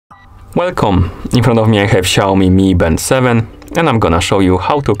Welcome! In front of me I have Xiaomi Mi Band 7 and I'm gonna show you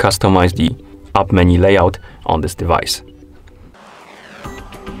how to customize the app menu layout on this device.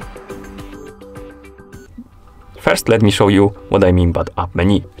 First, let me show you what I mean by app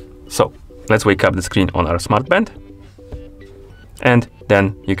menu. So, let's wake up the screen on our smart band, and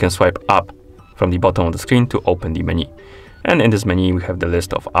then you can swipe up from the bottom of the screen to open the menu. And in this menu we have the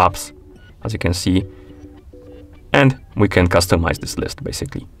list of apps, as you can see, and we can customize this list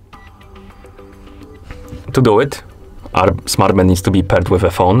basically. To do it, our smart band needs to be paired with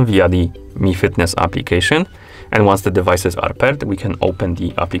a phone via the Mi Fitness application, and once the devices are paired, we can open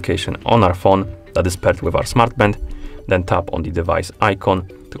the application on our phone that is paired with our smart band, then tap on the device icon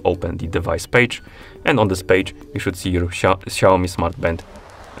to open the device page, and on this page you should see your Xiaomi Smart Band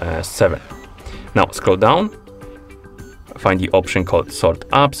 7. Now scroll down, find the option called Sort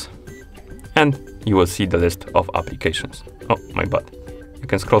Apps, and you will see the list of applications. Oh my bad. You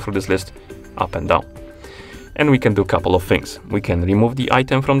can scroll through this list up and down. And we can do a couple of things. We can remove the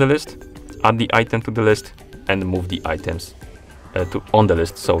item from the list, add the item to the list, and move the items on the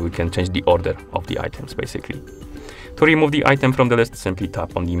list, so we can change the order of the items basically. To remove the item from the list, simply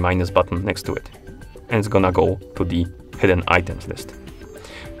tap on the minus button next to it, and it's gonna go to the hidden items list.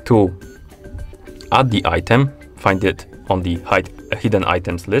 To add the item, find it on the hidden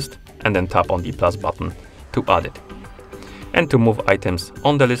items list, and then tap on the plus button to add it. And to move items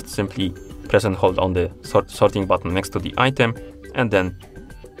on the list, simply press and hold on the sorting button next to the item, and then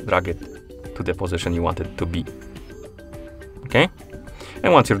drag it to the position you want it to be. Okay?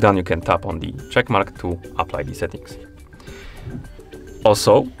 And once you're done, you can tap on the check mark to apply the settings.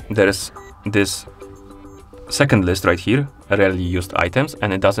 Also, there is this second list right here, rarely used items,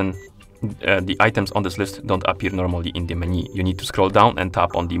 and it doesn't, the items on this list don't appear normally in the menu. You need to scroll down and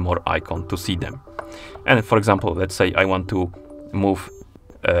tap on the more icon to see them. And for example, let's say I want to move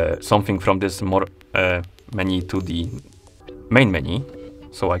something from this more menu to the main menu,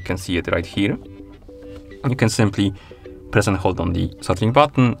 so I can see it right here. You can simply press and hold on the sorting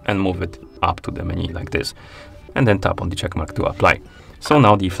button and move it up to the menu like this, and then tap on the check mark to apply. So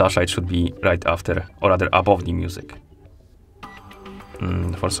now the flashlight should be right after, or rather above the music.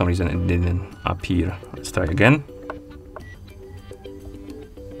 For some reason it didn't appear. Let's try again.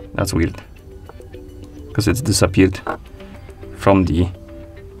 That's weird, because it's disappeared from the...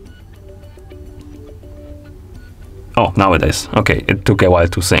 Oh, now it is. Okay, it took a while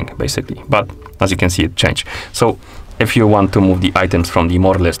to sync basically, but as you can see, it changed. So if you want to move the items from the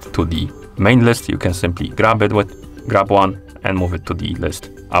more list to the main list, you can simply grab one and move it to the list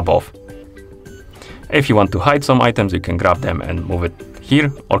above. If you want to hide some items, you can grab them and move it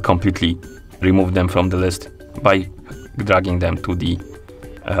here, or completely remove them from the list by dragging them to the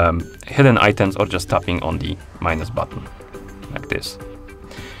hidden items, or just tapping on the minus button like this.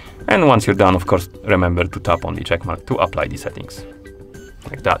 And once you're done, of course, remember to tap on the check mark to apply the settings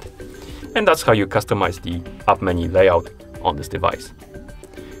like that. And that's how you customize the app menu layout on this device.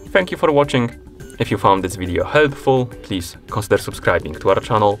 Thank you for watching. If you found this video helpful, please consider subscribing to our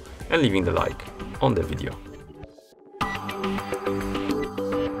channel and leaving the like on the video.